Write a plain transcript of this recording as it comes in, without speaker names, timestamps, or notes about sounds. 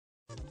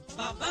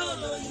bàbá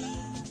olóyin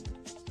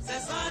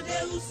Sẹ̀san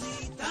Adéwùsì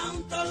táwọn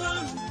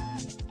tọ́lọ́run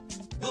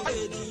gbogbo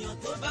ènìyàn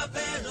tó bá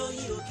fẹ́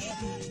ròyìn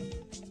òkìkí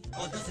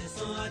ọ̀dọ̀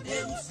Sẹ̀san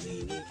Adéwùsì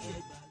ní kí ẹ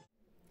gbà.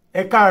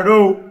 Ẹ káàárọ̀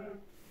o,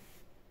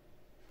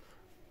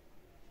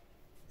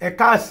 ẹ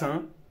káàsán,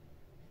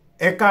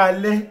 ẹ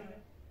káalẹ́,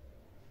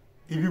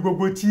 ibi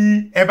gbogbo tí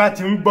ẹ bá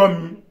ti ń gbọ́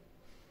mi.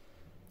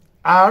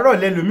 Àárọ̀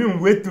lẹ́lòmí ń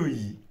wétò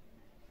yìí,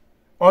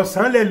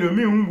 ọ̀sán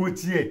lẹ́lòmí ń wo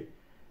tiẹ̀,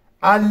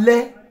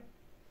 alẹ́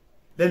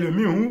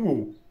lẹ́lòmí ń wò.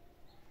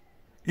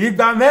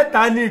 Ìgbà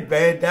mẹ́ta ní ìgbà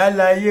ẹ̀dá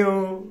láyé o,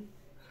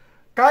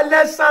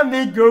 kálẹ́ sámi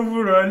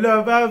jòwúrọ̀ lọ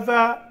bàbá,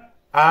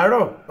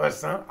 àárọ̀,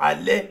 ọ̀sán,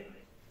 alẹ́.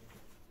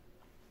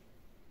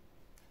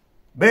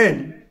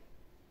 Bẹ́ẹ̀ni,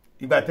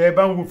 ìgbà tẹ́ ẹ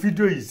bá ń wo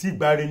fídíò yìí sí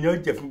ìgbà rẹ̀ ni ó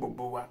jẹ́ fún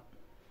gbogbo wa.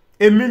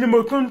 Èmi ni mo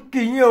tún kí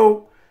yín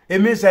o,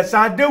 èmi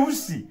Sẹ̀san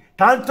Adéwùsì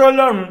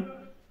Táńtọ́lọ́run,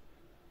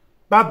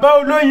 bàbá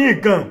olóyin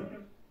gan,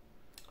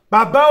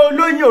 bàbá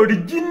olóyin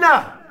òríjínà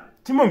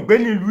tí mò ń gbé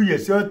nílùú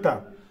Ìyẹ̀sí Ọ̀tà.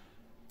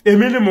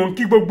 Èmi ni mò ń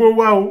kí gbogbo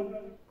wa o,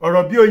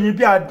 ọ̀rọ̀ bí oyin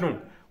bí adùn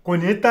kò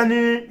ní tán ní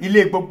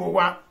ilé gbogbo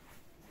wa.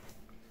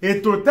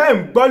 Ètò tẹ́ ń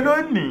gbọ́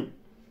lónìí,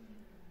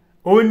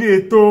 òun ni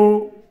ètò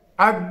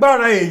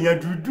agbára èèyàn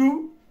dúdú.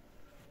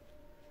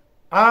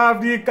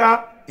 Africa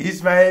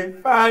is my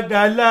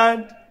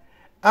fatherland.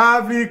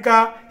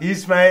 Africa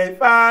is my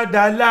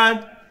fatherland.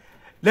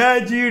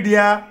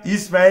 Nigeria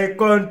is my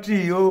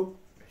country. Oh,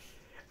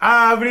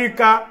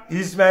 Africa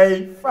is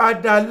my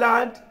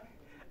fatherland.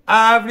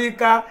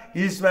 Africa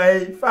is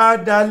my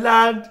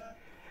fatherland.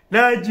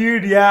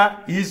 Nigeria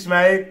is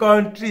my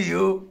country.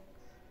 Oh,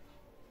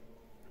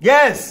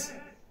 yes.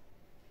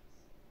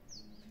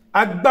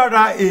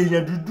 Agbára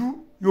èèyàn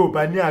dúdú,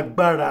 Yorùbá ní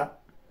agbára.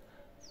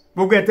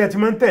 Gbogbo ẹ̀tẹ́ tí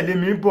máa ń tẹ̀lé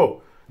mi bọ̀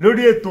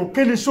lórí ètò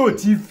Kíni Show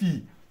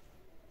TV.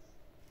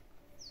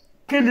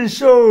 Kíni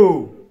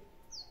Show,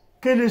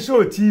 Kíni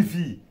Show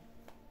TV,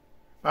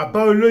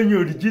 bàbá olóyin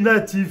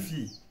original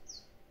TV,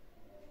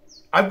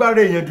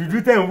 agbára èèyàn dúdú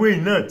tẹ̀ ń wé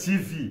náà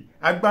TV,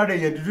 agbára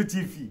èèyàn dúdú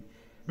TV,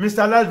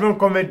 Mr. Last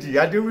Comedy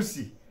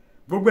Adéwùsì.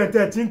 Gbogbo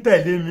ẹ̀tẹ́ tí ń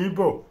tẹ̀lé mi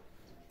bọ̀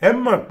ẹ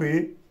mọ̀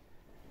pé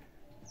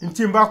n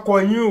tí n bá kọ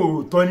yín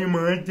òótọ́ ni mò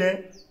ń jẹ́.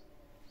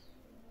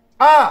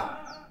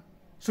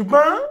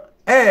 Ṣùgbọ́n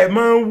ẹ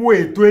máa ń wo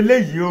ètò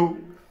eléyìí o,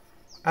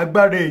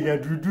 agbára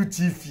èèyàn dúdú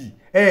TV,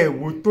 ẹ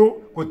wò tó,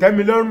 kò tẹ́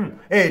mi lọ́rùn,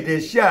 ẹ dẹ̀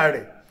share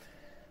rẹ̀.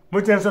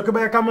 Mo ti ń sọ pé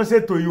báyà ká mọ́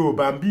ṣètò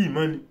Yorùbá ń bí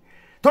ìmọ̀ ni,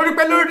 torí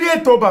pé lórí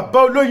ètò bàbá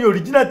olóyin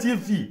original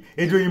TV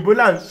èdè òyìnbó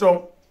là ń sọ,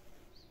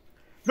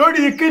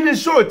 lórí Kíni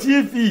Show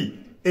TV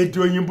èdè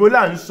òyìnbó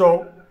là ń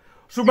sọ,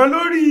 ṣùgbọ́n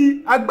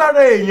lórí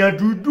agbára èèyàn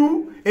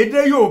dúdú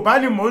èdè Yorùbá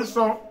ni mò ń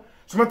sọ.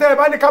 Ṣùgbọ́n tẹ́ ẹ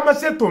bá ní ká mọ́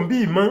ṣètò ń bí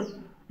ìmọ̀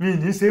mi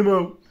ní ṣe mọ́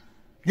o.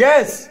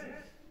 Yes,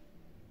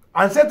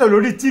 à ń ṣètò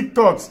lórí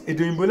TikTok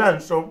èdè òyìnbó là ń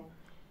sọ.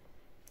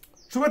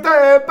 Ṣùgbọ́n tẹ́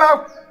ẹ bá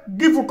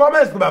gífù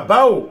comments pé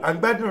bàbá o à ń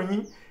gbádùn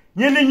yín,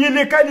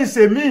 yínníyínní kẹ́ni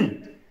sèmí.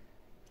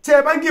 Tí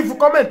ẹ bá gífù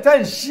comment tẹ́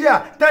ń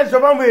share, tẹ́ ń sọ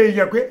fáwọn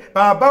èèyàn pé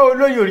bàbá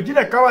olóyin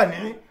original ká wà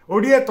ní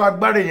orí ètò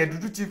agbára èèyàn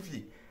dúdú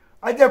TV,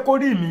 á jẹ́ kó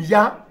rí mi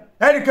yá.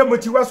 Ẹnìkan mo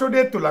ti wá sórí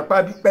ètò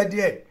lápá bí pẹ́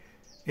díẹ̀,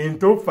 èyí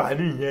tó fà á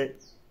nìyẹn.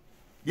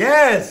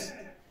 Yes,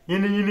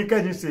 yínníyínní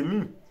kẹ́ni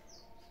sèmí.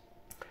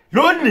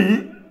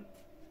 Lónìí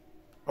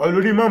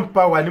olórí máa ń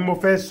pa wà ní mo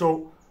fẹ́ sọ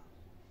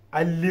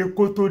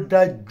Aleko tó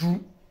dájú.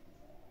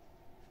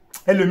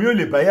 Ẹlòmí ò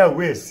lè báyàwó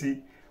ẹ̀ sí,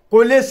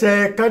 kò lè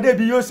ṣe kan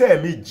débi yóò ṣe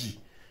méjì.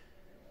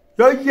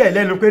 Yóò yẹ̀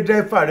lẹ́nu pé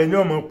dírẹ́fà rẹ̀ ní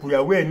ọmọ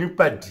kùyàwó ẹ̀ ní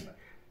pàdé,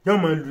 ní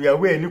ọmọ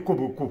lùyàwó ẹ̀ ní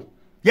kòbókò.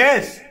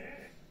 Yes,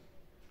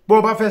 bó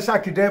o bá fẹ́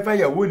sáàkì dírẹ́fà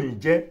ìyàwó ní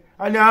jẹ́,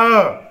 a ní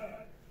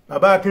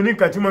bàbá akínní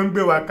kan tí mo ń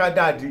gbé wa ká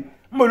dáadé,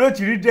 níbo ló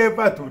ti rí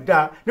dírẹ́fà tó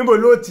dáa, níbo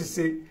ló ti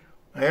ṣe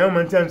àyàn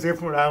ọmọ tí a ń ṣe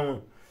fúnra wọn.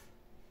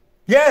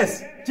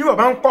 Yes, tí wọ́n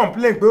bá ń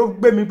complain pé ó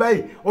gbé mi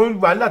báyìí, ó ń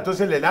wàhálà tó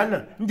ṣẹlẹ̀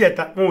lánàá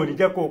níjẹta, wọn ò ní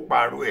jẹ́ kó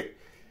pààrọ̀ ẹ̀.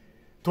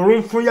 Tòró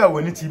ń fún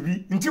yàwó ní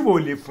tibí, ní tí wò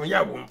lè fún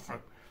yàwó ń fún.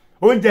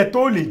 Oúnjẹ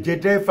tó lè jẹ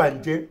dẹ́fà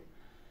ń jẹ.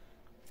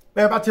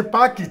 Bẹ́ẹ̀ bá ti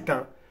páàkì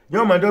tán, ní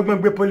ọmọ ọdọ́gbọ́n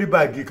gbé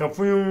pólíbàgì kan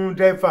fún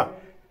dẹ́fà.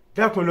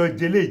 Dákun lọ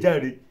jẹ lé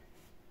ìjáre.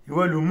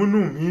 Ìwọ ló múnú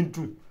mi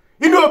dùn.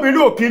 Inú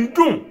obìnrin ò kí ń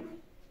dùn.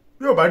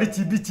 Bí ò bá rí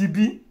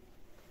tibítibí,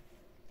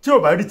 tí ò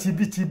bá rí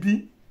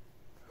tibítibí.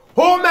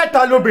 Ó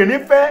mẹ́ta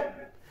lobìnrin fẹ́.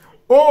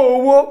 Ó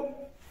owó,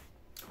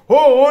 ó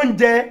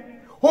oúnjẹ,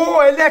 ó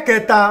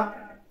ẹlẹ́kẹta,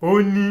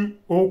 ó ní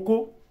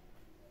okó.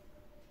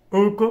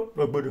 Okó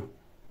rọ̀gbọ̀dọ̀,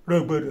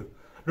 rọ̀gbọ̀dọ̀,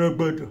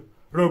 rọ̀gbọ̀dọ̀,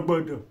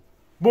 rọ̀gbọ̀dọ̀.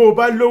 Bó o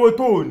bá lówó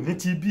tó ò ní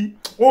ti bí,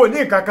 ó ní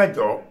ìkankan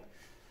jọ.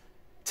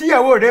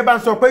 Tíyàwó rẹ bá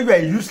ń sọ pé you are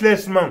a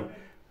useless man,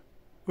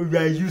 you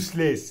are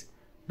useless.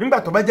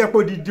 Nígbà tó bá jẹ́ pé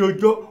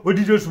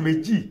odidi oṣù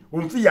méjì,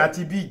 òun fìyà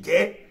ti bí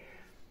jẹ́.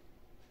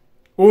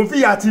 Òun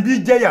fìyà ti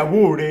bí jẹ́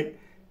ìyàwó rẹ.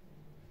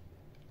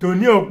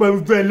 Tòní ọ̀pẹ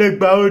ojú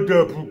ẹlẹ́gba ó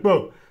dọ̀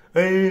púpọ̀,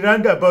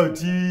 roundabout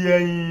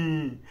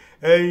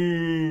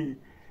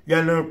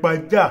yànnà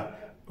pàjá,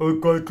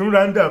 òkò tún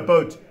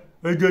roundabout,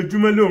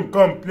 ojoojúmọ́ ló ń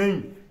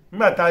complain.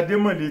 Nígbà tá a dé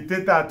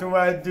mọ̀lété tá a tún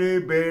wá dé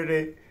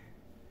bẹ̀rẹ̀.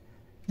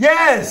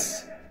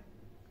 Yes,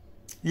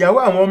 ìyàwó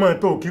àwọn ọmọ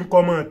tó kí ń kọ́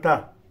ọmọ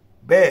ta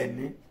bẹ́ẹ̀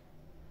ni.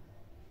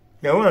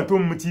 ìyàwó àwọn tó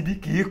mu ti bí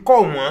kì í kọ̀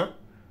wọ́n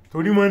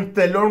torí wọ́n ń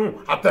tẹ́ lọ́rùn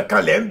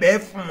àtẹ̀kànlẹ̀ ń bẹ́ẹ̀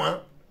fún wọn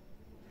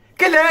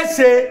kí lẹ́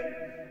ṣe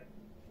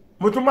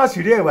mo tún má sì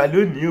rí ẹ̀wà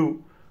lónìí o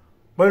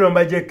bọ́lá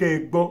bá jẹ́ kẹ́ ẹ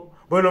gbọ́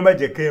bọ́lá bá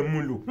jẹ́ kẹ́ ẹ mú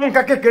lò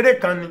nǹkan kékeré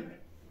kan ni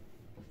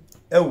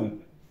ẹ wò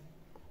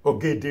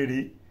ọ̀gẹ̀dẹ̀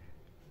rèé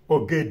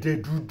ọ̀gẹ̀dẹ̀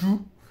dúdú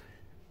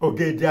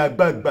ọ̀gẹ̀dẹ̀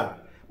àgbagbà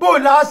bó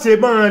la ṣe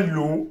máa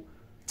lò ó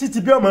títí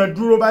bí ọmọ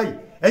dúró báyìí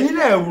ẹ̀yin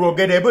náà wò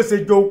ọ̀gẹ̀dẹ̀ bó ṣe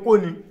jọ okó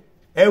ni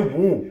ẹ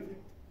wò ó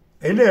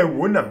ẹ̀yin náà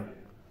wò náà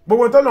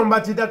gbogbo tọ́lọ́run bá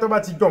ti dá tó bá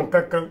ti jọ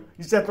nǹkan kan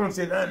iṣẹ́ tó ń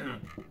ṣe náà nù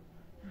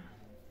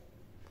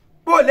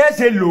bó lẹ́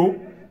ṣe lò ó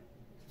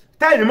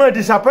tẹ́ẹ̀nì mọ́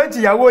disappoint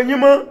ìyàwó yín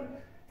mọ́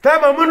tẹ́ẹ̀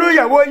mọ́ múnú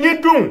ìyàwó yín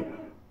dùn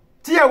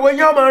tí ìyàwó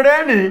yín ọmọ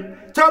rẹ́rìn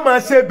tí ó máa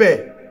ṣe bẹ̀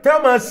tí ó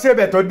máa ṣe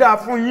bẹ̀ tó dáa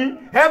fún yín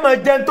ẹ máa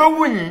jẹun tó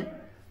wù yín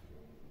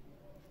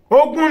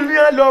ogun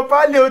yẹn lọ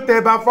fálẹ̀ ó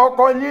tẹ̀bà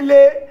fọ́kọ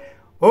nílé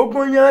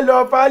ogun yẹn lọ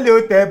fálẹ̀ ó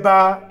tẹ̀bà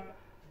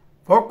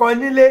fọ́kọ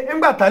nílé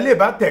ńgbà tá lè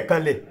bá tẹ̀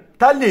kanlẹ̀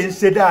tá lè ń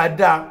ṣe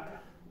dáadáa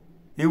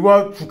ìwọ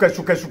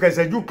ṣùkẹ̀ṣùkẹ̀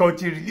ṣẹ́jú kan ó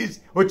ti release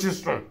ó ti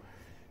sùn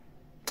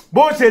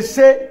bó ṣe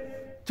ṣe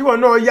tí wọn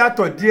náà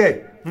yàtọ̀ díẹ̀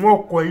wọn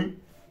kọ yín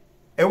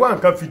ẹ wá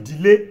nǹkan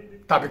fìdílé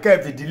tàbí ká ẹ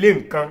fìdílé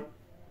nǹkan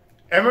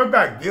ẹ má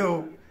gbàgbé o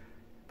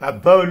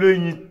bàbá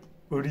olóyin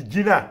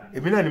original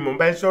èmi náà ni mò ń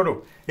bá ń sọ̀rọ̀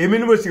èmi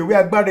ni mo sì wí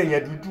agbára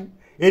èèyàn dúdú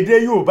èdè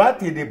Yorùbá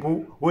àti èdè bò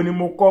ó ní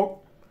mo kọ́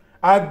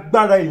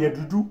agbára èèyàn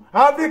dúdú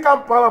African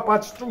Power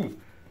Part 2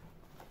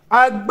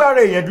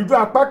 agbára èèyàn dúdú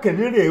apá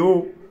kìíní rèé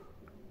o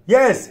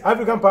yes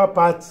African Power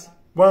Part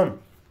 1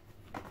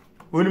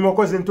 ó ní mo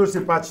kọ́ sí tó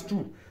ṣe Part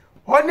 2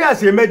 ó ní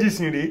àṣẹ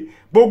medicine rèé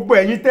gbogbo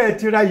ẹ̀yin tẹ́ ẹ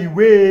ti ra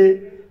ìwé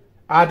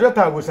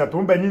 50 àwòsàn tó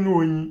ń bẹ nínú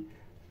oyin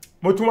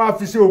mo tún wá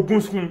fi sí 20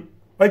 fún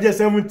ó jẹ́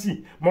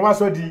 70 mo wá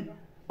sọ di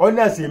ó ní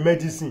àṣẹ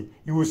medicine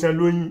ìwòsàn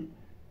lóyin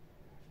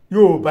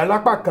Yorùbá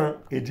lápá kan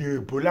èdè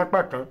Ìgbò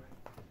lápá kan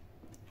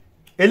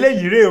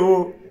eléyìí rèé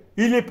o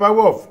healing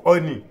power of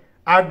honey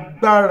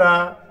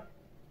agbára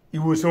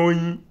ìwòsàn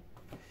oyin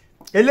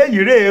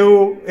eléyìí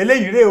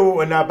rèé o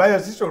ọ̀nà àbáyọ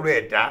sí ìṣòro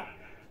ẹ̀dá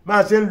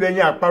máa ṣe ń lo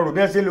ẹyin àparò bí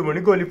wọ́n ṣe ń lo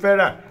mọ̀nígò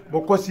olífẹ́rà mo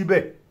kọ́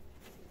síbẹ̀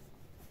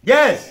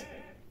yes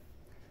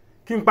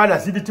kí n padà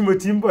síbi tí mo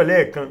ti ń bọ̀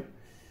lẹ́ẹ̀kan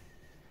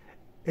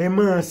ẹ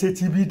máa ṣe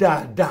ti bí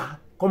dáadáa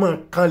kó máa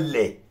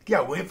kanlẹ̀ kí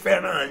àwọn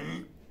fẹ́ràn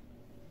yín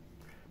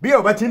bí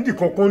ọba ti ń dì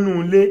kankan nù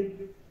lé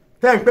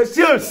tẹ́ ń pẹ́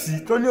sí òsì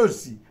tó ní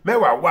òsì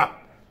mẹ́wàá wà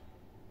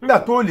nígbà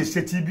tó lè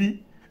ṣe ti bí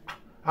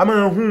a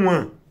máa hún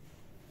wọn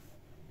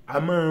a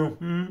máa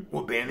hún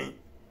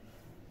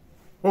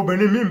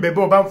obìnrin mi ń bẹ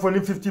bọ́ bá ń fọ́ ní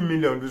 50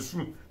 million lóṣù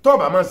tó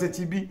bá máa ṣe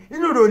ti bí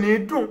inú rò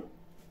ní dùn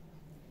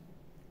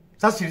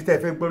sásìrí tẹ́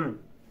fẹ́ gbọ́nù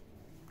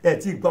ẹ̀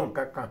tí gbọ́n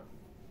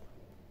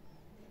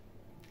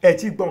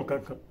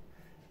kankan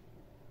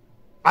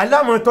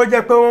alámọ̀ tó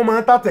jẹ́ pé wọ́n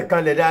máa ń tàtẹ̀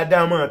kanlẹ̀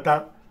dáadáa máa ta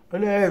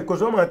kò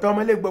sọ máa ta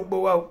ọmọlé gbogbo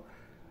wa o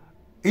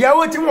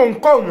ìyàwó tí wọ́n ń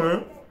kọ́ wọ́n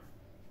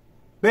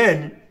bẹ́ẹ̀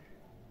ni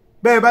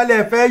bẹ́ẹ̀ bá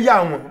lẹ́ fẹ́ yà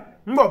wọ́n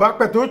ńgbọ̀ bá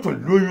pẹ́ tó tún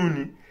lóyún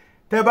ni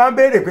tẹ́ bá ń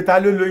béèrè pé ta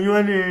ló lóyún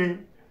wọn ni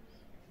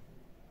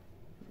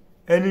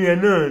ẹni yẹn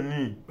náà ni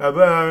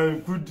bàbá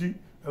Kúdí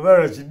bàbá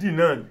Rashidi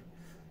náà ni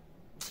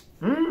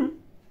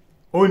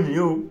ó ní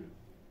o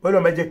wọ́n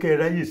lọ́ọ́ máa jẹ́ kẹ́ ẹ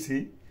ráyè sí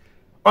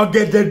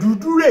ọ̀gẹ̀dẹ̀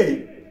dúdú rèé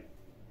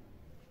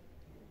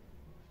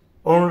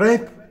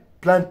unripe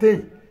plantain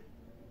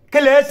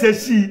kílẹ̀ ẹ ṣe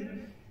sí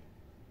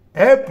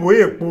ẹ bó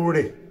èpo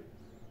rẹ̀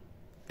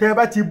tẹ́ ẹ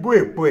bá ti bó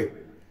èpo ẹ̀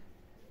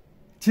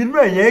tinú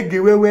ẹ̀yìn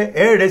ẹ̀gẹ́ wẹ́wẹ́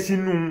ẹ rẹ̀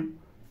sínú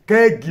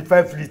kẹ́ẹ̀gì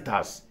 5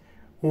 litres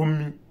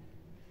omi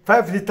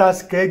 5 litres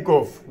keg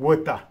of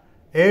water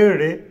ẹ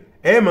rẹ̀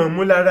ẹ máa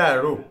mú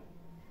láràárọ̀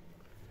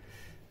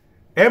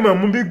ẹ máa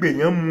mú bí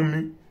gbèyàn mú mi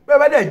bẹ́ẹ̀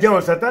bá dẹ̀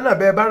jẹun sàtánà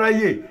bẹ́ẹ̀ bá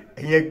ráyè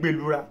ẹ̀yìn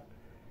ẹgbẹ́lura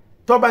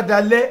tó bá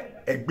dalẹ̀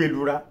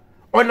ẹgbẹ́lura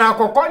ọ̀nà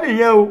àkọ́kọ́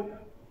nìyẹn o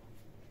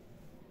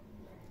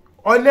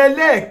ọ̀nà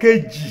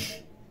ẹlẹ́ẹ̀kejì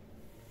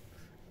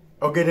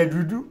ọ̀gẹ̀dẹ̀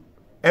dúdú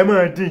ẹ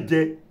máa dín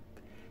jẹ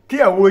kí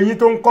àwọn oyin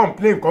tó ń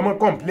complain kọ́ mọ́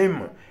complain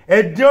mọ́ ẹ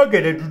dín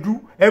ọ̀gẹ̀dẹ̀ dúdú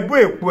ẹ bó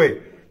èpo ẹ̀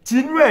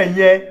tinú ẹ̀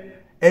yẹn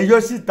ẹ yọ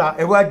síta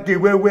ẹ wá gé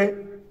wẹ́wẹ́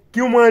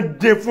kí wọ́n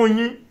dín fún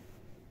yín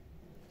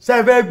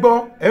ṣẹ́fẹ́ gbọ́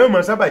ẹ má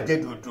máa sábà jẹ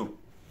dòdò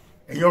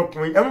ẹ̀yin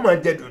ọkùnrin ẹ má máa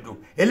jẹ dòdò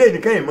eléyìí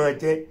nìkan yìí máa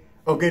jẹ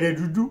ọ̀gẹ̀dẹ̀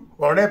dúdú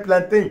ọ̀rẹ́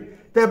plantain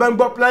tẹ́ ẹ bá ń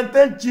gbọ́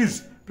plantain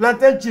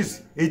cheese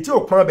èyí tí ò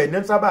pọn ọbẹ̀ ní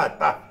sábà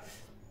ta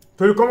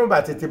torí kọ́ mọ́ bá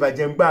tètè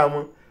bàjẹ́ ń gbá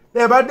wọn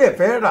tẹ́ ẹ bá dẹ̀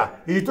fẹ́ rà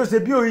èyí tó ṣe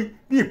bí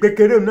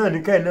ìpékeré náà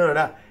nìkan yìí náà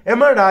rà ẹ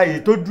má ra èyí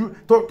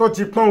tó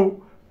ti pọ́n o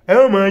ẹ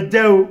má máa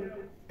jẹ o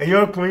ẹ̀yin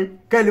ọkùnrin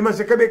kẹ́ ẹ lè máa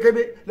ṣe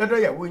kébékébé lọ́dọ̀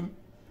ìyàwó yín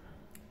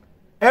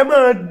ẹ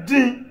máa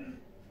dín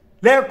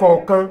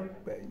lẹ́ẹ̀kọ̀ọ̀kan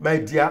my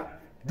dear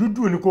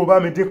dúdú ni kó bá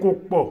mi dín kó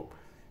pọ̀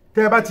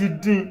tẹ́ ẹ bá ti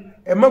dín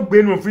ẹ má gbé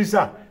inú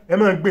fírísà ẹ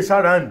má gbé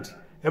sáràǹd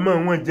ẹ má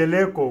wọ́n jẹ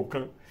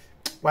lẹ́ẹ̀kọ̀ọ̀kan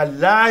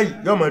wàláì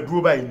yóò máa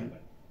dúró báyìí ni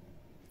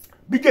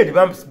bí jẹ̀dí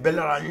bá bẹ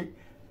lára yín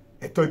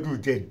ẹ tọ́jú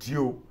jẹ̀dí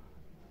o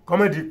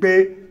kọ́mọ̀dé pé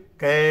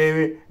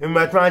kẹ́ẹ̀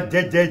máa tún á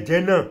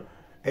jẹ́ náà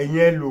ẹ̀yin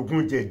ẹ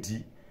lògùn jẹ̀dí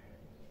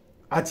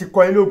àti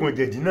kọ́ ẹ lògùn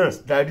jẹ̀dí náà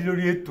darí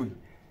lórí ètò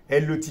ẹ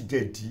ló ti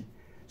jẹ̀dí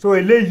so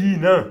eléyìí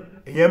náà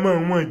ẹ̀yin máa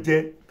wọ́n jẹ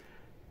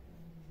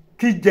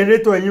kí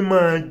generator yín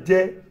máa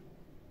jẹ́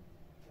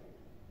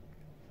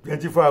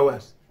 24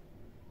 hours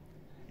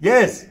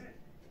yes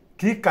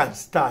kí can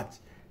start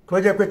kí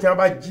wọ́n jẹ́ pé tí wọ́n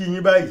bá jí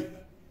yín báyìí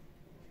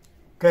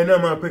kẹ́ni náà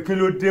máa pé kí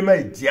ló dé máa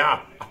ìdí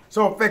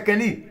sọ fẹ́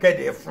kẹ́ni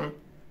kẹ́dẹ̀ fún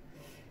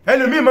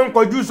ẹlòmíì máa ń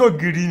kọjú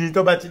sógiri ni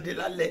tó bá ti dé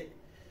lálẹ́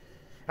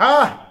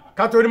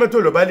kátórí mọ́tò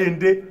ló bá lè ń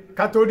dé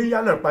kátórí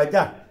yànnà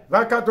pàjá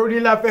kátórí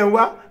láfẹ́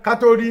wá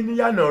kátórí ní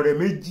yànnà rẹ̀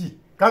méjì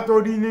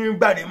kátórí ní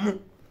gbàrímù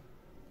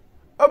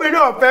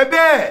obìnrin ọ̀fẹ́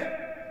bẹ́ẹ̀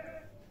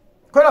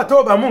kódà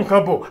tó bá mú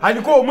nǹkan bọ̀ àní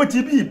kó o mú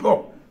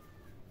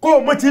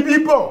ti bí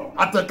bọ̀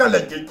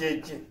àtẹ̀kálẹ̀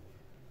jẹjẹjẹ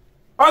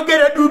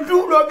ọ̀gẹ̀dẹ̀ dúdú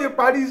ló fi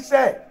parí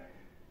iṣẹ́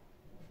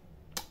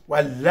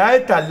wàláì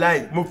tàláì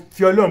mo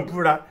fi Ọlọ́run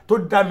búra tó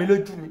dá mi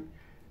lójú ni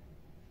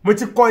mo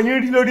ti kọ́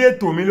yín rí lórí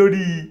ètò mi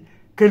lórí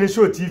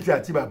Kenisho TV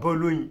àti Bàbá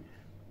Olóyin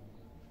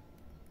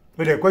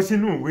mo dẹ̀ kọ́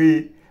sínú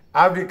ìwé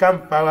African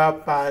Power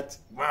Part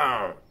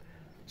 1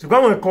 ṣùgbọ́n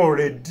àwọn nǹkan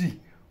rẹ̀ dì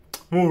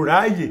mo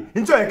ráyè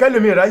nítorí ẹ̀kẹ́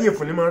lómi ráyè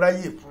fún ni mo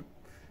ráyè fún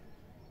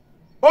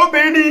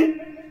obìnrin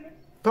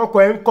tọkọ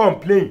ẹ̀ ń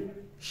complain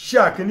ṣé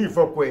àkíní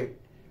ìfọkọ ẹ̀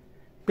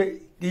pé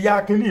ìyá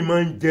àkíní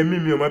máa ń jẹ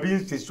mímí ọmọ bí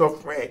ń ṣe sọ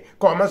fún ẹ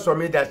kọ́ ọmọ sọ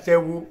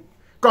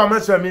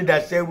mi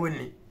dàṣẹ́wó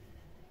ni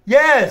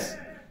yes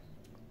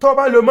tó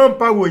bá lo máa ń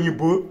pa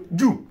òyìnbó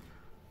jù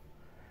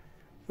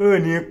ò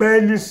ní pẹ́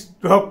ní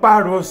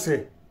ọpárọsẹ̀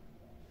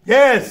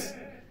yes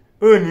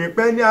ò ní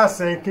pẹ́ ní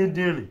àsàn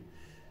kíndìnrín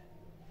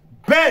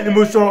bẹ́ẹ̀ ni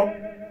mo sọ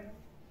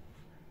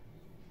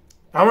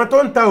àwọn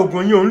tó ń ta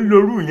oògùn yìí ò ń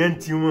lorú yẹn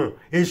ti wọn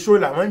èso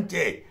làwọn ń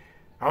jẹ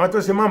àwọn tó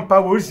ṣe máa ń pa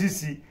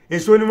oríṣiríṣi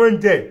èso ni wọ́n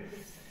ń jẹ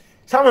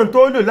sáwọn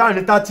tó lò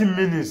láàrin 30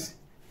 minutes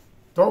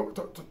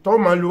tó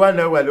máa lu 1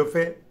 hour ló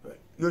fẹ́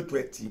yóò tó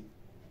ẹtì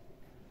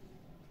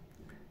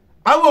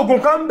àwọn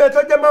oògùn kan ń bẹ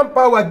tó jẹ́ máa ń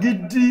pa wà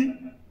gidi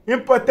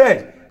imported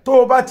tó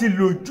o bá ti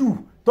lò jù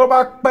tó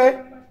bá pẹ́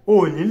o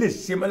ò ní lè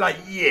ṣe mọ́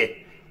láyé ẹ̀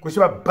kò sí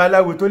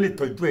babaláwo tó lè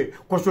tọ́jú ẹ̀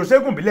kò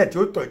sòṣègùn bílẹ̀ tí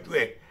ó tọ́jú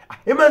ẹ̀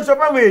ẹ máa ń sọ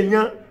fáwọn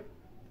èèyàn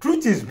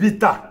truth is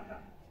bitter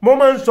mo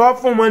máa ń sọ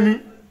fún wọn ni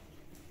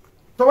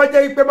tó bá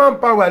jẹ́ pé máa ń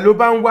pa wà ló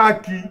bá ń wá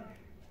kí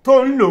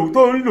tó ń lò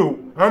àwọn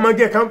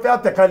ọmọge kan fẹ́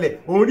àtẹ̀kalẹ̀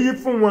òun rí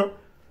fún wọn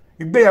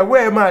ìgbéyàwó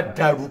ẹ̀ máa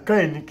dàrú kàn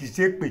ẹ̀ ní kì í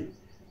ṣe pé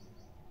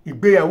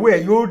ìgbéyàwó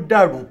ẹ̀ yóò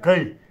dàrú kàn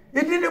ẹ̀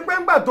ìdí ni pé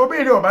ńgbà tó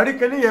béèrè ọ̀bá rí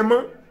kíní yẹn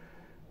mọ́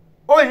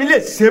ó yìí lè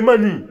ṣe mọ́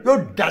ni yóò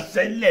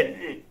dàṣẹ́ lẹ̀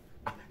ní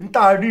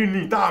níta rí ni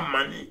níta mà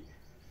ní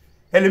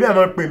ẹlẹ́mí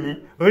àmọ́ pè mí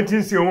òun ti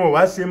ń ṣe òun ò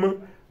wá ṣe mọ́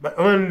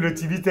wọ́n ń lo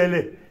tìbí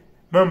tẹ́lẹ̀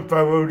máa ń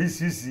fa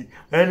oríṣiríṣi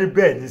ẹni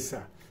bẹ́ẹ̀ ní sà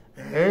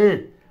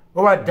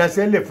ó wá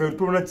dàṣẹ́ lẹ̀ fún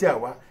tó rántí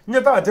àwa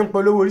níjẹ́ táwa ti ń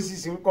polówó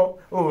oríṣiríṣi ń kọ́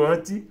ó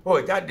rántí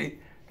ó jáde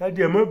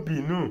ẹ̀ mọ́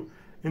bínú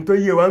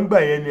nítorí iye wa ń gbà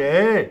yẹn ni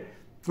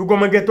gbogbo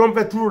ọmọge tó ń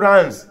fẹ́ 2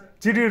 rounds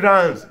 3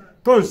 rounds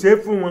tó ń ṣe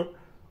fún wọn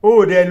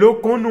ó dẹ̀ ló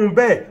kúnnú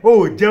bẹ́ẹ̀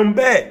ó jẹun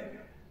bẹ́ẹ̀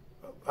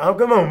àwọn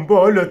kan máa ń bọ̀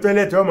ó lọ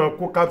tọ́lẹ̀tì ọmọ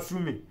kó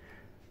capsule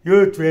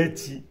yóò tó ẹ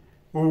ti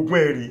oògùn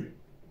ẹ̀rí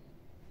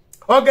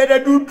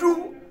ọ̀gẹ̀dẹ̀ dúdú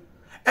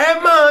ẹ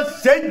máa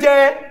ṣe jẹ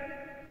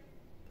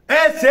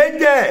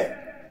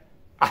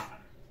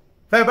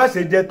fẹ́ bá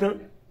ṣe jẹ tán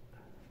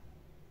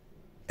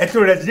ẹ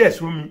tún rẹ̀ díẹ̀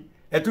sún mi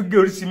ẹ tún gé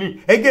oríṣi mi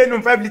ẹ gé inú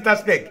 5 litre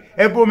spec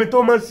ẹ bu omi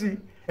tó mọ́ sí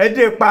ẹ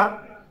dé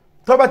pa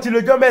tó bá ti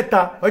lọ́jọ́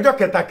mẹ́ta ọjọ́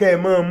kẹta kẹ́ ẹ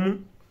máa mú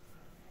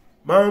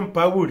máa ń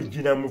pa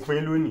original mo fún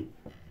yín lónìí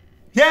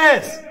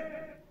yes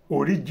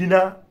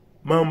original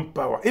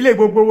manpower ilé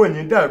gbogbo wò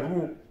ní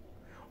dàrú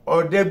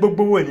ọ̀dẹ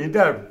gbogbo wò ní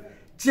dàrú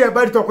tí ẹ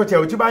bá rí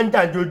tọkọtìyàwó tí bá ń jà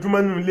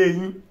ojoojúmọ́ nínú ilé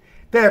yín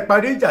tẹ́ ẹ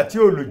parí ìjà tí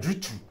ò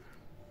lójútùú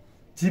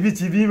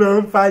tibítibí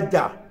máa ń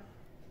fàjà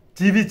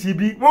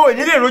tibítibí wọn ò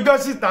ní lè rojọ́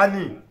síta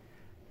ni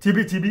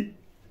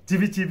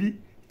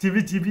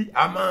tibítibí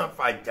a máa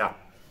fàjà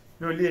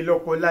ní ilé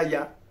lọ́kọ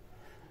láya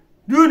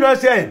do not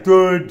say I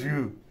told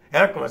you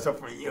ẹ kàn sọ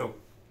fún yín o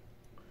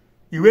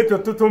ìwé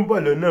tuntun tó ń bọ̀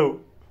lọ́nà o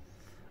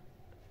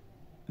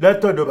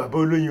látọ̀dọ̀ Bàbá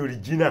Olóyin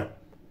original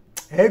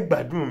ẹ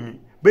gbádùn mi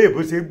bẹ́ẹ̀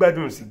bó ṣe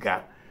gbádùn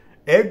sìgá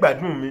ẹ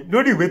gbádùn mi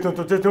lórí ìwé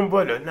tuntun tó ń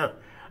bọ̀ lọ́nà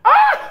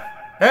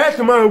ẹ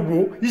tún máa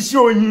wo iṣẹ́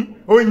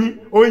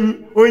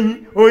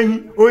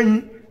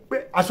oyin pé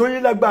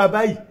àṣọyìn lágbára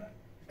báyìí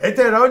ẹ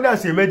tẹ́ ra ọ́nà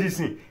ṣe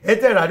medicine ẹ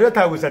tẹ́ ra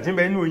àdọ́ta àwòsàn tí ń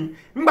bẹ nínú oyin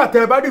nígbà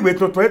tẹ́ ẹ bá rí ìwé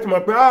tuntun ẹ tún máa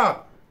pé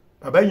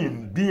bàbá yìí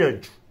ń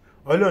gbìyànjú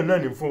Ọlọ́run náà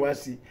ní fún wa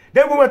sí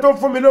dẹ́gbọ́n wọn tó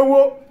fún mi lówó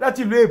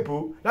láti ìlú èbó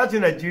láti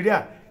Nàìjíríà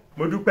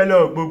mo dúpẹ́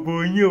lọ́wọ́ gbogbo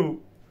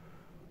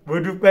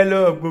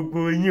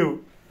yín o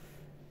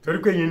torí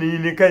pé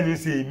yìnyín ní kẹ́ni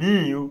ṣe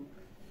mí o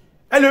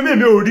ẹlòmíì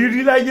mi ò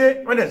rí láyé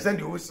wọ́n dẹ̀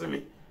sẹ́ndì owó sí mi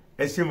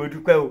ẹ ṣé mo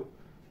dúpẹ́ o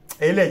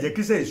ẹ̀yin lẹ̀ jẹ́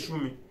kíṣẹ́ ìṣú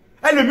mi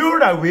ẹlòmíì ò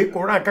ràwé kò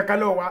rà kankan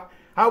lọ́wọ́ wa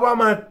á wá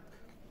máa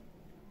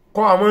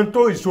kọ àwọn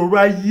tó ìṣòro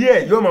ayé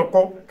ẹ̀ yóò máa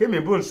kọ́ kémi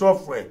bó ń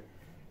sọ́ọ̀fù ẹ̀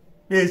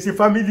bí ẹ ṣe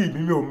fámìlì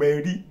mi ò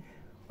mọ̀ rí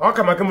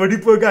ọkà máa kí mo rí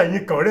program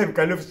yín kan ọ̀rẹ́ mi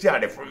kan ló fi ṣe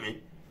ààrẹ fún mi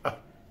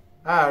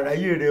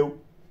àráyé rẹ o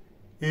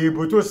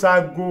èèbò tó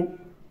ṣaago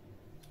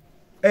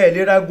ẹ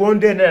lè ra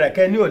gbọ́ndẹ̀ náírà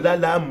kẹ́ ní ọ̀la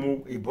láàmú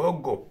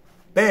ìbọ̀gọ̀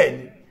bẹ́ẹ̀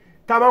ni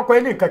tá a bá kọ́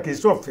ẹ ní nǹkan kì í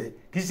sọ̀fẹ́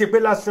kì í ṣe pé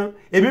lásán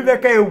èmi fẹ́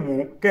kẹ́ ẹ wò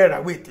kẹ́ ẹ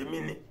ràwé tèmi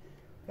ni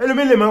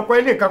ẹlòmíì lè máa kọ́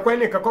ẹ ní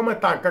nǹkan kọ́ mọ̀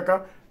ta nǹkan kan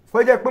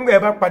fọ́jẹ́ pé ẹ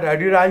bá padà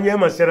ríra yín ẹ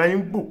mọ̀ ṣẹra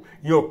yín gbò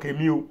yín òkè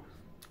mi o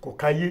kò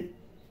káyé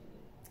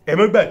ẹ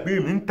mọ́ gbàgbé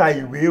mi ń ta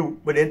ìwé o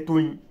mo lẹ́ ń tó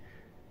yín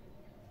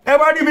ẹ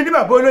wá rí mi ní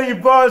bàbá olóyin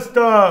bus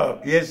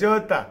stop ìyẹsẹ̀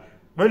ọ̀tà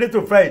Monday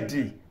to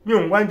Friday mi ò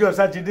ń wájọ́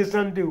Saturday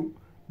Sunday o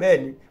bẹ́ẹ̀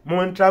ni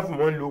mo ń travel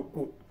mo ń lo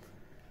oko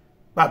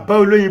bàbá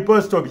olóyin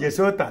bus stop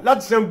ìyẹsẹ̀ ọ̀tà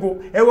láti Ṣàngó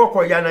ẹ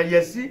wọkọ̀ yànà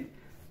yẹ sí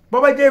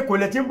bọ́bá jẹ́ Èkó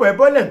lẹ tí ń bọ̀ ẹ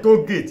bọ́lẹ̀ tó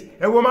gate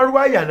ẹ wọ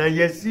márúwá yànà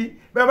yẹ sí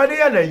bẹ́ẹ̀ bá dé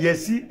yànà yẹ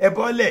sí ẹ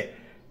bọ́lẹ̀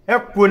ẹ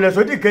pònà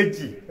sódì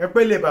kejì ẹ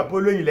pẹ́lẹ̀ bàbá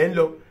olóyin lẹ́ ń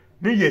lọ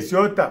ní ìyẹsẹ̀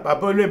ọ̀tà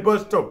bàbá olóyin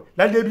bus stop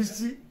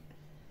ládébísí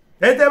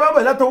ẹ tẹ́ bá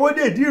bọ̀ látọwọ́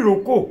dé ìdí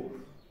ìrókò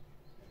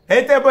ẹ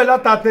tẹ́ bọ̀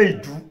látàtẹ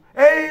ìjú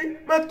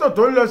mọ́tò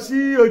tó ń lọ sí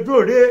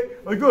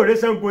ojú òré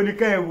Ṣàngó ní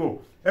ká ẹ wò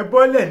ẹ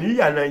bọ́lẹ̀ ní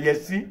yànà yẹ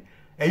sí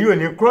ẹ̀yin ò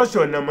ní cross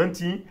ọ̀nà mọ́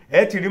tí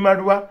ẹ ti rí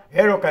márúwá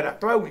ẹ rọ̀kadà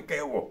tó àwìn ká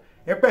ẹ wọ̀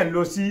ẹ pẹ́ ń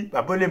lọ sí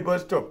bàbá olóyin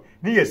bus stop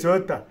ní ìyẹsẹ̀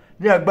ọ̀tà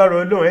ní agbára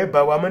Ọlọ́run ẹ bá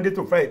wa Monday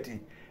to Friday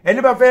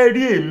ẹni bá fẹ́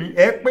rí èmi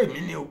ẹ pè mí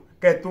ni o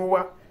kẹ́ tó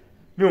wá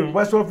mi ò ń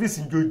wá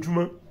sọ́fíìsì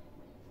jojúmọ́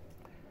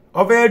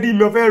ó fẹ́ rí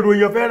mi ó fẹ́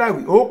ròyìn ó fẹ́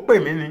ràwì ó pè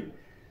mí ni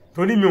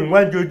torí mi ò ń wá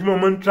jojúmọ́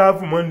mo ń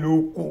travel mo ń lo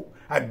oko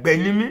àgbẹ̀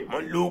ni mí mo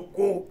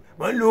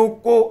ń lo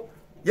oko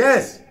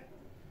yes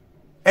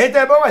ẹ̀yin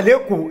tẹ́ bá wà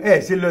lẹ́kọ̀ọ́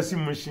ẹ̀ ṣe lọ sí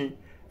Mushin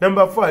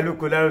number 4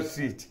 Aleko Laro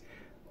Street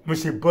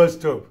Mushin bus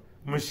stop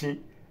Mushin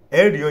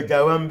ẹ̀ rí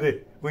ọjà wa ń bẹ̀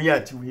oyin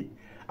àtiwé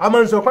a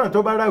máa ń sọ fún àwọn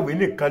tó bá ráwé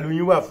nìkan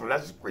lóyún wà fún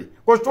lásìkò yìí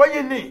kò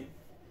sóyìn ní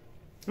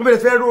wọ́n bẹ̀rẹ̀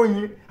fẹ́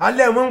ròyìn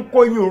alẹ́ wọn ń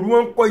kóyin òru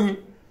wọn ń kóyin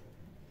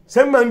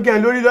sẹ́gbà ń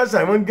gẹ́ lórí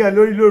lọ́sàn wọ́n ń gẹ́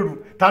lórí lóru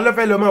ta ló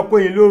fẹ́ lọ máa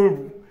kóyin lóru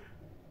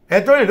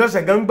ẹ̀ tó rìn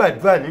lọ́sàn gan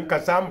gbàdúrà ní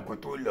kásámù kò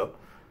tó lọ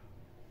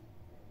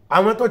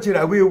àwọn tó ti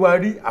ràwé wa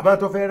rí àwọn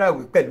tó fẹ́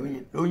ràwé pẹ̀lú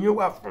yín lóyún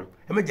wà fún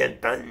ẹ méjì ń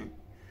tán yín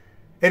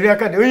ẹ̀rí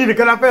akadé oyin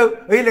nìkan láfẹ́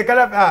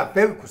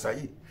àfẹ́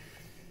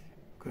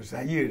kò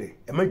sáyé rẹ̀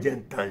ẹ méjì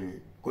ń tán yín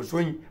kò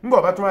sóyin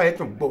ńgbọ̀ bá tún wáyé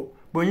tún gbọ́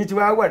bóyin tí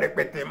wàá wà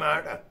rẹpẹtẹ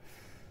máa rà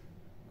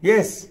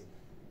yes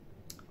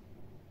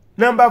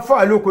number 4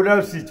 Aleko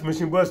Laro Street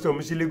Mushin bus stop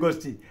Mushin Lagos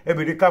State ẹ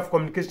bèrè CAF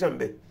communication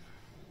bẹ́ẹ̀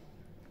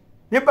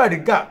ní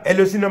Bariga ẹ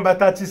lọ sí number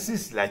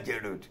 36 Ìlàjẹ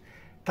road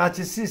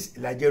 36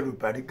 Ìlàjẹ road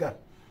Bariga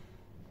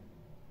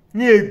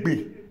ní Ègbè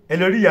ẹ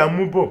lọ rí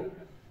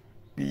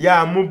ìyá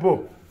amúbọ̀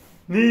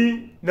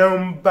ní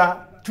number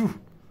 2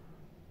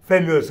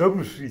 Fẹ́mi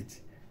Ọ̀ṣọ́bù street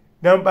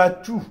number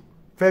 2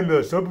 Fẹ́mi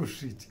Ọ̀ṣọ́bù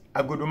street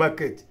Agodo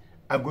market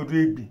Agodo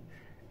Ègbè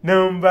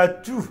number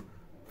 2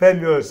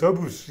 Fẹ́mi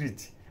Ọ̀ṣọ́bù street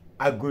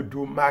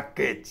Agodo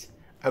market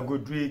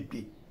Agodo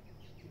Ègbè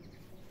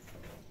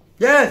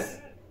yes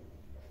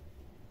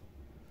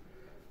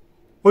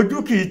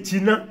ojú kì í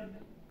tiná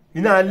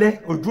iná alẹ́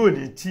ojú ò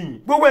ní tìyìn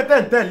gbogbo ẹ̀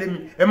tẹ́ǹtẹ́ lé mi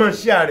ẹ máa ń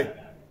ṣí ààrẹ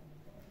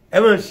ẹ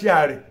máa ń ṣí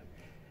ààrẹ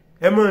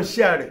ẹ máa ń ṣí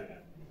ààrẹ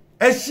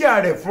ẹ ṣí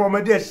ààrẹ fún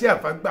ọmọdé ẹ ṣí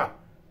àfágbà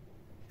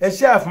ẹ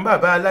ṣí àfún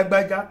bàbá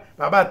alágbájá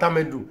bàbá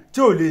àtàmẹdù tí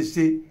ò lè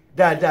ṣe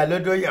dáadáa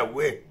lọ́dọ̀ ìyàwó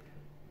ẹ̀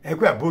ẹ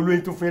pé àbó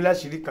olóyin tó fún yín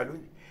láṣìírí kan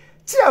lónìí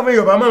tí àwọn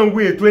Yorùbá máa ń wo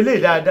ètò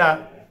eléyìí dáadáa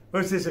ó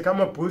ṣe é ṣe ká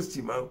mọ̀ pósìtì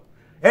mọ́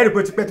ẹ rí pé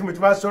tipẹ́ tí mo ti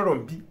wá sọ̀rọ̀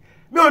ń bí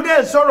mi ò dé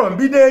sọ̀rọ̀ ń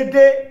bí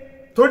déédéé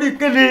torí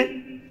kíni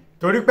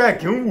torí pé ẹ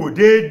kì í wò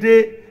déédéé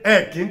ẹ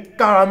kì í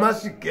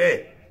káramásìkẹ́ ẹ̀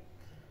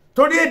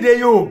torí èdè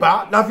Yorùbá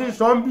la fi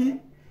sọ ń bí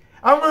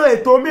àwọn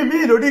ètò mímí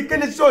lórí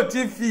kíni show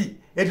TV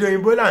èdè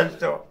òyìnbó là ń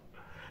sọ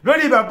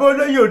lórí bàbá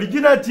olóyin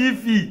original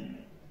TV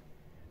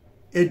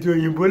èdè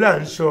òyìnbó là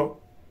ń sọ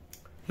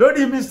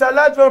lórí Mr.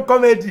 Latron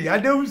comedy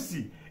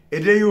Adéhùsì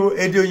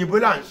èdè òyìnbó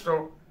là ń sọ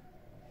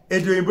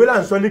èdè òyìnbó là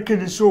ń sọ ní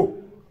kíni show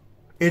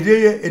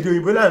èdè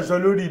òyìnbó là ń sọ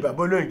lórí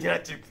bàbá olóyin original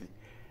TV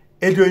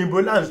èdè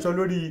òyìnbó là ń sọ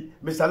lórí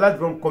Mr.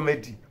 Latron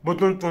comedy mo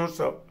tún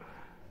sọ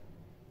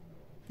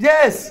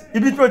yes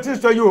ibi tí mo ti ń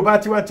sọ Yorùbá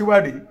tiwantiwa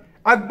rèé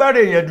agbára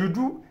èèyàn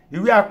dúdú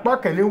ìwé apá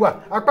kẹ̀lé wà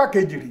apá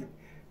kejì rèé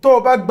tó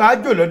o bá gba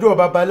àjò lọ́dọ̀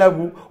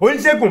babaláwo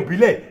oníṣègùn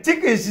ìbílẹ̀ tí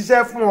kì í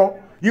ṣiṣẹ́ fún ọ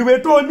ìwé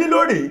tó o nílò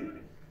rèé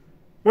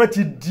wọ́n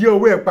ti di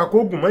owó ẹ̀ pa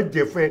kóògùn mọ́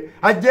jẹ fún ẹ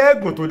ajẹ́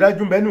ẹ̀gùn tó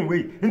dájú bẹ́ẹ̀ ìwé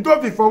yìí nítorí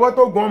fi fọwọ́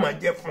tó gan ọmọ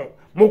jẹ fún ọ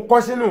mo kọ́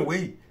sínú ìwé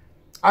yìí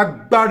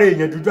agbára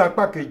èèyàn dúdú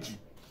apá kejì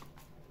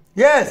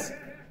yes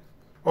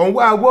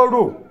ọ̀nwá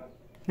awọ́rò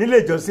nílé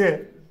ìjọsìn ẹ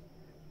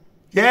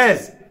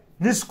yes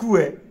ní skul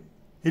ẹ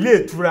ilé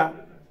ìtura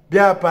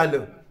bíi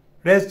palọ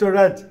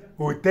restaurant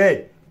hotel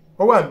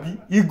ó wà bí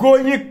ìgò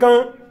yín kan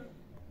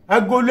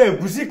agolo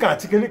ẹ̀gúsí kan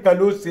àti kíní kan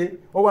ló ṣe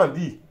ó wà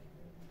bí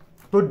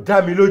tó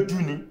dá mi lójú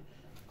ni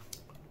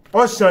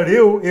ọsàn rèé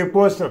o èpo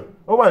ọsàn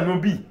ó wà nù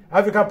bí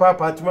African Power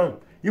Part 1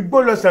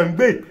 igbó lọsàn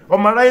gbé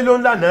ọmọ aráyé ló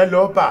ń lànà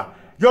lọ bà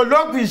your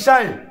luck will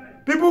shine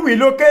people will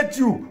locate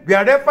you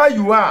wherever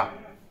you are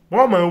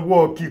wọ́n máa ń wọ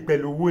ọ̀kì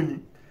pẹ̀lú owó ni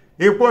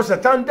èpo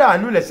ọsàn tá ń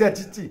dànù lẹ́sẹ̀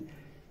títì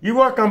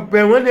ìwọ kan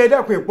bẹ̀ wọ́n ní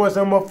ẹ̀dàkùn èpo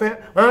ọsàn mọ́ fẹ́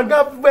àwọn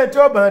gán fúnfẹ́ tí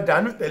ọba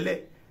dànù tẹ́lẹ̀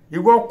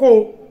ìwọ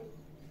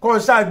kó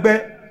ságbẹ́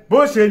bó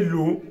ṣe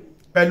lò ó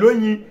pẹ̀lú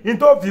oyin ní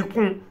tó fi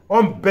kún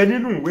ọ̀nbẹ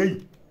nínú ìwé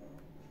yìí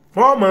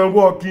wọ́n máa ń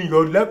wọ ọ̀kì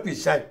your luck will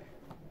shine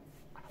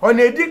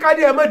ọ̀nà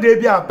ìdíkádé ẹ̀ mọ́dé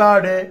bí àbá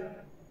rẹ̀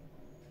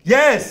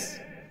yes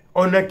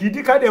ọ̀nà kì í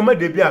díkádé ẹ̀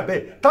mọ́dé bí àbẹ́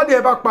tádé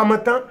ẹ bá pamọ́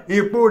tán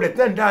èpo rẹ̀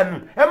tẹ̀ ń dànù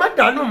ẹ má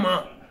dànù mọ́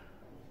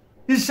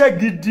iṣẹ́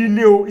gidi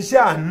ni o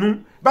iṣẹ́ àánú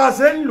bá a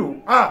ṣe ń lò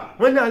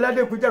wọ́n ní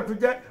aládé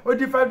kújẹ́kújẹ́ ó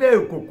dífádé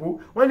ìkòkò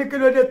wọ́n ní kí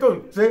ló dé tó ń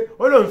ṣe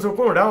ó lòun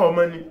sunkún ráwọn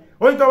ọmọ ni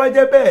ó ní tọ́wọ́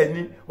jẹ́ bẹ́ẹ̀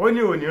ni ó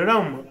ní òní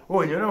ráwọn mọ́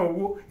òní ráwọn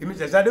owó èmi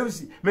ṣẹ̀ṣẹ̀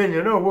Adéwùsì mi ní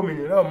ráwọn owó mi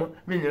ní ráwọn ọmọ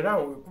mi ní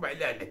ráwọn òkú bá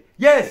ilé àlẹ́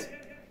yes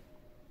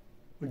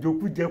òjò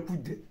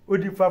kújẹkújẹ ó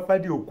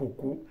dífádé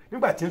ìkòkò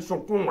nígbà tí ń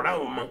sunkún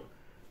ráwọn ọmọ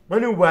wọ́n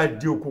ní wà á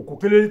di òkòkò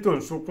kí ló dé tó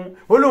ń sunkún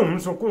ó lòun ń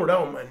sunkún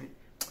ráwọn ọmọ ni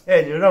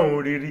ẹ̀ ní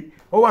ráwọn rere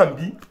ó wà ń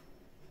bí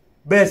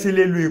bẹ́ẹ̀ sì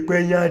lè lo ìpẹ́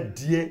ẹ̀yìn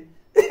adìẹ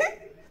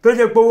tó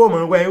jẹ́ pé owó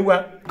mọ̀ wá ń wá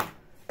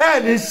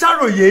ẹ̀ ní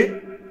ṣàròyé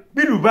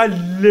bílù bá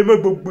lè mọ́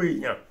gbogbo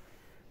èèyàn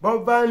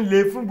bọ́ bá ń lè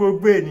fún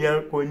gbogbo ènìyàn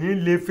kò ní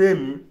lè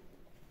fẹ́mi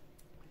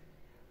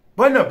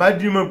bọ́nà bá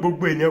dí mọ́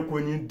gbogbo ènìyàn kò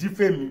ní dí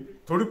fẹ́mi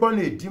torí pọ́n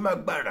lè dí má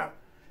gbàrà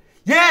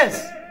yes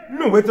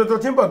nínú ìwé tuntun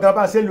tí ń bọ̀ gan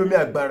bá ṣe ń lo omi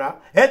àgbàrá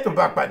ẹ̀ tún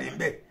bá pàdé ń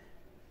bẹ̀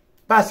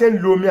bá ṣe ń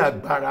lo omi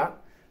àgbàrá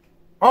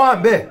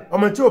ọ̀hún bẹ́ẹ̀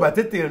ọmọ tí ò bá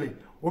tètè rìn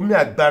omi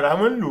àgbàrá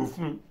wọ́n ń lò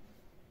fún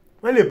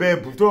wọ́n lè bẹ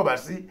ẹ̀bùn tó bá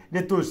sí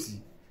nítòsí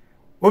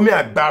omi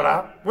àgbàrá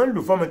wọ́n ń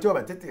lò fọ́mọ tí ò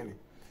bá tètè rìn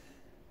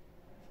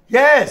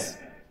yes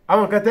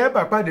àwọn kan tẹ́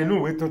bá pàdé ní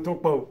ìwé tuntun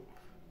pọ̀ o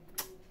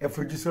ẹ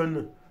fojú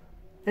sọ́nà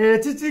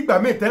títí ìgbà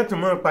míì tẹ́tù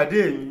mọ́ pàdé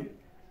èmi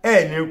ẹ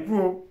ní kú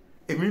o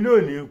èmi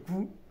náà ní kú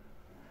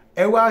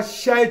ẹ wá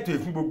ṣá ètò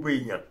ìfún gbogbo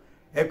èèyàn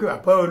ẹ pé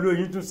bàbá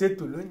olóyin tún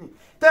ṣètò lónìí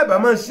tẹ́ bá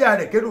máa ṣí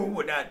àrẹ̀ kéré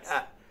owó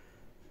dáadáa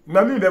ìgbà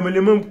míì bẹ́ẹ̀ mo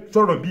lè mọ́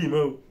sọ̀rọ̀ bíi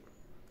mọ́ o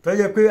tó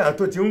yẹ pé àwọn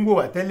tó ti ń wò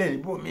wá tẹ́lẹ̀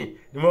níbòmíì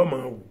ni wọ́n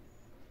máa wò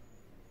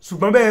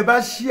ṣùgbọ́n bẹ́ẹ̀ bá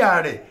ṣí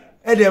àrẹ̀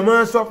ẹ dẹ̀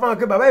máa sọ fún wọn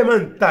pé bàbá yìí máa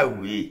ń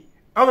tàwé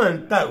ọmọ ń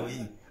tàwé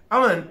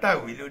ọmọ ń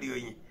tàwé lórí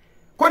oyin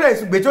kódà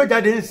ìsùgbè tí ó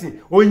jáde ń sìn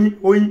oyin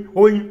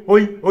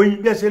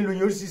bí ẹ ṣe ń lo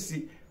oyin oríṣiríṣi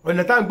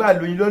ọ̀nà tá à ń gbà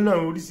lóyin lọ́nà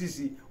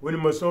oríṣiríṣi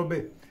onímọ̀sọ́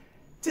bẹ́ẹ̀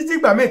títí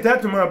ìgbà míì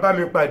tẹ́tù máa bá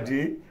mi pàdé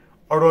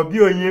ọ̀rọ̀ bí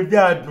oyin bí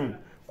adùn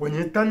kò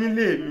ní tán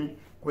nílé mi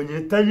kò ní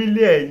tán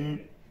nílé ẹ̀yin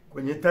kò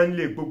ní tán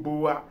nílé gbogbo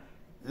wa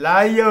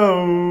láyọ̀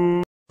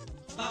o.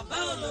 Bàbá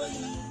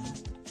olóyin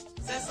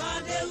Sẹ̀san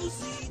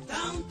Adéwùsì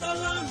táwọn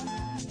tọ́lọ́run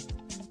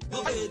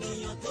gbogbo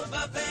ènìyàn tó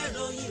bá fẹ́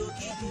ròyìn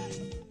òkìkí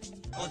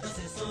ọ̀dọ̀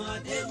Sẹ̀san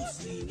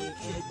Adéwùsì ní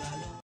kí ẹ gbà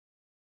lọ.